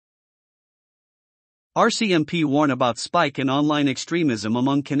RCMP warn about spike in online extremism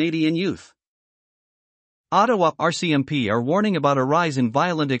among Canadian youth. Ottawa RCMP are warning about a rise in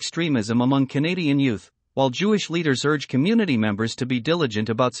violent extremism among Canadian youth, while Jewish leaders urge community members to be diligent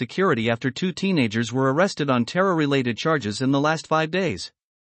about security after two teenagers were arrested on terror-related charges in the last 5 days.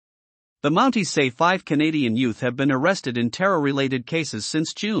 The Mounties say 5 Canadian youth have been arrested in terror-related cases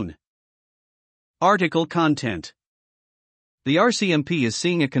since June. Article content. The RCMP is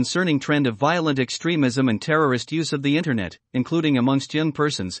seeing a concerning trend of violent extremism and terrorist use of the internet, including amongst young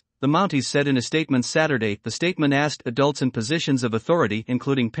persons, the Mounties said in a statement Saturday. The statement asked adults in positions of authority,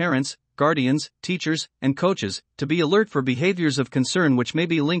 including parents, guardians, teachers, and coaches, to be alert for behaviors of concern which may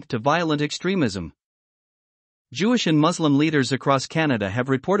be linked to violent extremism. Jewish and Muslim leaders across Canada have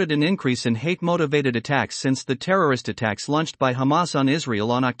reported an increase in hate-motivated attacks since the terrorist attacks launched by Hamas on Israel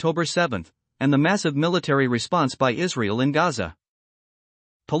on October 7, and the massive military response by Israel in Gaza.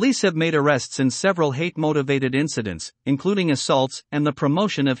 Police have made arrests in several hate-motivated incidents, including assaults and the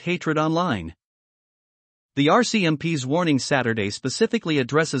promotion of hatred online. The RCMP's warning Saturday specifically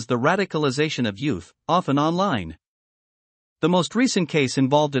addresses the radicalization of youth, often online. The most recent case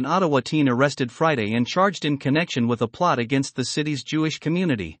involved an Ottawa teen arrested Friday and charged in connection with a plot against the city's Jewish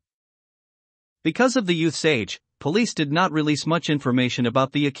community. Because of the youth's age, police did not release much information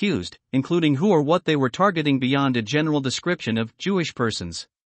about the accused, including who or what they were targeting beyond a general description of Jewish persons.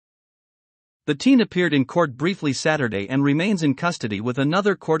 The teen appeared in court briefly Saturday and remains in custody with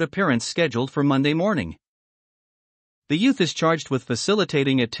another court appearance scheduled for Monday morning. The youth is charged with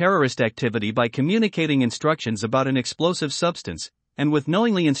facilitating a terrorist activity by communicating instructions about an explosive substance, and with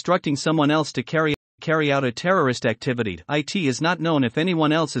knowingly instructing someone else to carry out a terrorist activity. It is not known if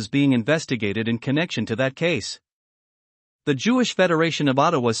anyone else is being investigated in connection to that case. The Jewish Federation of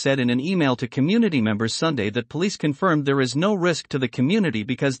Ottawa said in an email to community members Sunday that police confirmed there is no risk to the community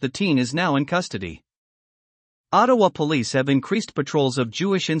because the teen is now in custody. Ottawa police have increased patrols of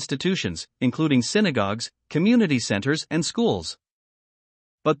Jewish institutions, including synagogues, community centers, and schools.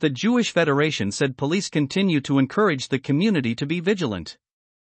 But the Jewish Federation said police continue to encourage the community to be vigilant.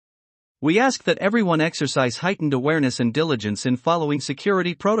 We ask that everyone exercise heightened awareness and diligence in following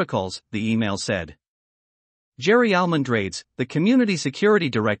security protocols, the email said. Jerry Almondrades, the Community Security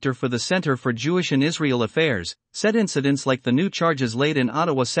Director for the Center for Jewish and Israel Affairs, said incidents like the new charges laid in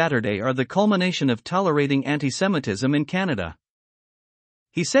Ottawa Saturday are the culmination of tolerating anti-Semitism in Canada.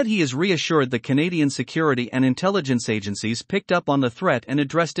 He said he is reassured the Canadian security and intelligence agencies picked up on the threat and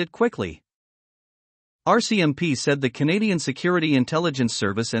addressed it quickly. RCMP said the Canadian Security Intelligence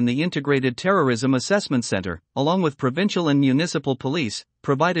Service and the Integrated Terrorism Assessment Centre, along with provincial and municipal police,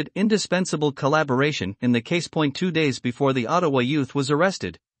 provided indispensable collaboration in the case. 2 days before the Ottawa youth was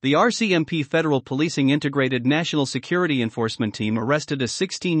arrested, the RCMP Federal Policing Integrated National Security Enforcement Team arrested a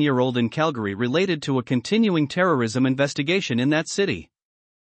 16-year-old in Calgary related to a continuing terrorism investigation in that city.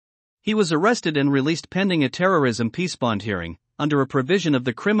 He was arrested and released pending a terrorism peace bond hearing, under a provision of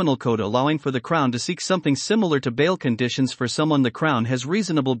the Criminal Code allowing for the Crown to seek something similar to bail conditions for someone the Crown has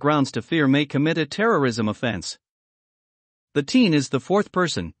reasonable grounds to fear may commit a terrorism offense. The teen is the fourth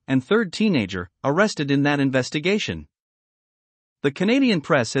person, and third teenager, arrested in that investigation. The Canadian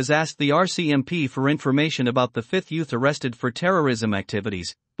press has asked the RCMP for information about the fifth youth arrested for terrorism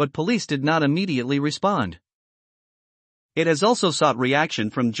activities, but police did not immediately respond. It has also sought reaction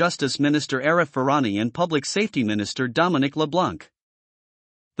from Justice Minister Arif Farani and Public Safety Minister Dominic LeBlanc.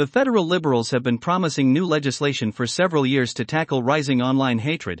 The federal Liberals have been promising new legislation for several years to tackle rising online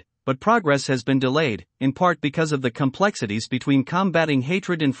hatred, but progress has been delayed, in part because of the complexities between combating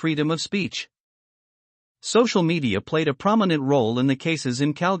hatred and freedom of speech. Social media played a prominent role in the cases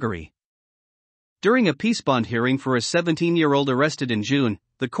in Calgary. During a peace bond hearing for a 17-year-old arrested in June,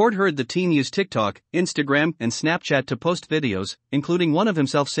 the court heard the teen use TikTok, Instagram, and Snapchat to post videos, including one of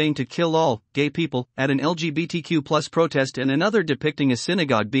himself saying to kill all gay people at an LGBTQ+ protest and another depicting a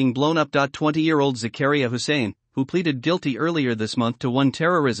synagogue being blown up. 20-year-old Zakaria Hussein, who pleaded guilty earlier this month to one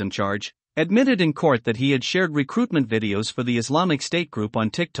terrorism charge, admitted in court that he had shared recruitment videos for the Islamic State group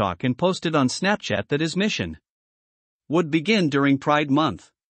on TikTok and posted on Snapchat that his mission would begin during Pride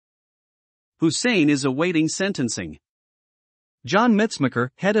Month. Hussein is awaiting sentencing. John Mitzmacher,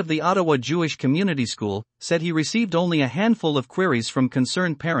 head of the Ottawa Jewish Community School, said he received only a handful of queries from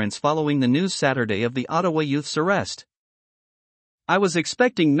concerned parents following the news Saturday of the Ottawa youth's arrest. I was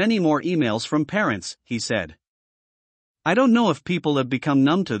expecting many more emails from parents, he said. I don't know if people have become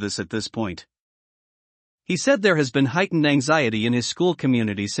numb to this at this point. He said there has been heightened anxiety in his school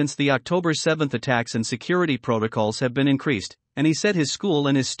community since the October 7 attacks and security protocols have been increased, and he said his school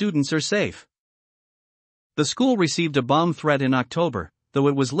and his students are safe. The school received a bomb threat in October, though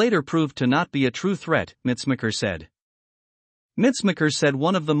it was later proved to not be a true threat, Mitzmacher said. Mitzmacher said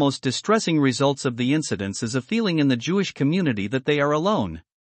one of the most distressing results of the incidents is a feeling in the Jewish community that they are alone.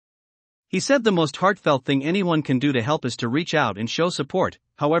 He said the most heartfelt thing anyone can do to help is to reach out and show support,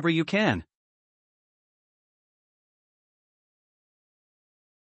 however you can.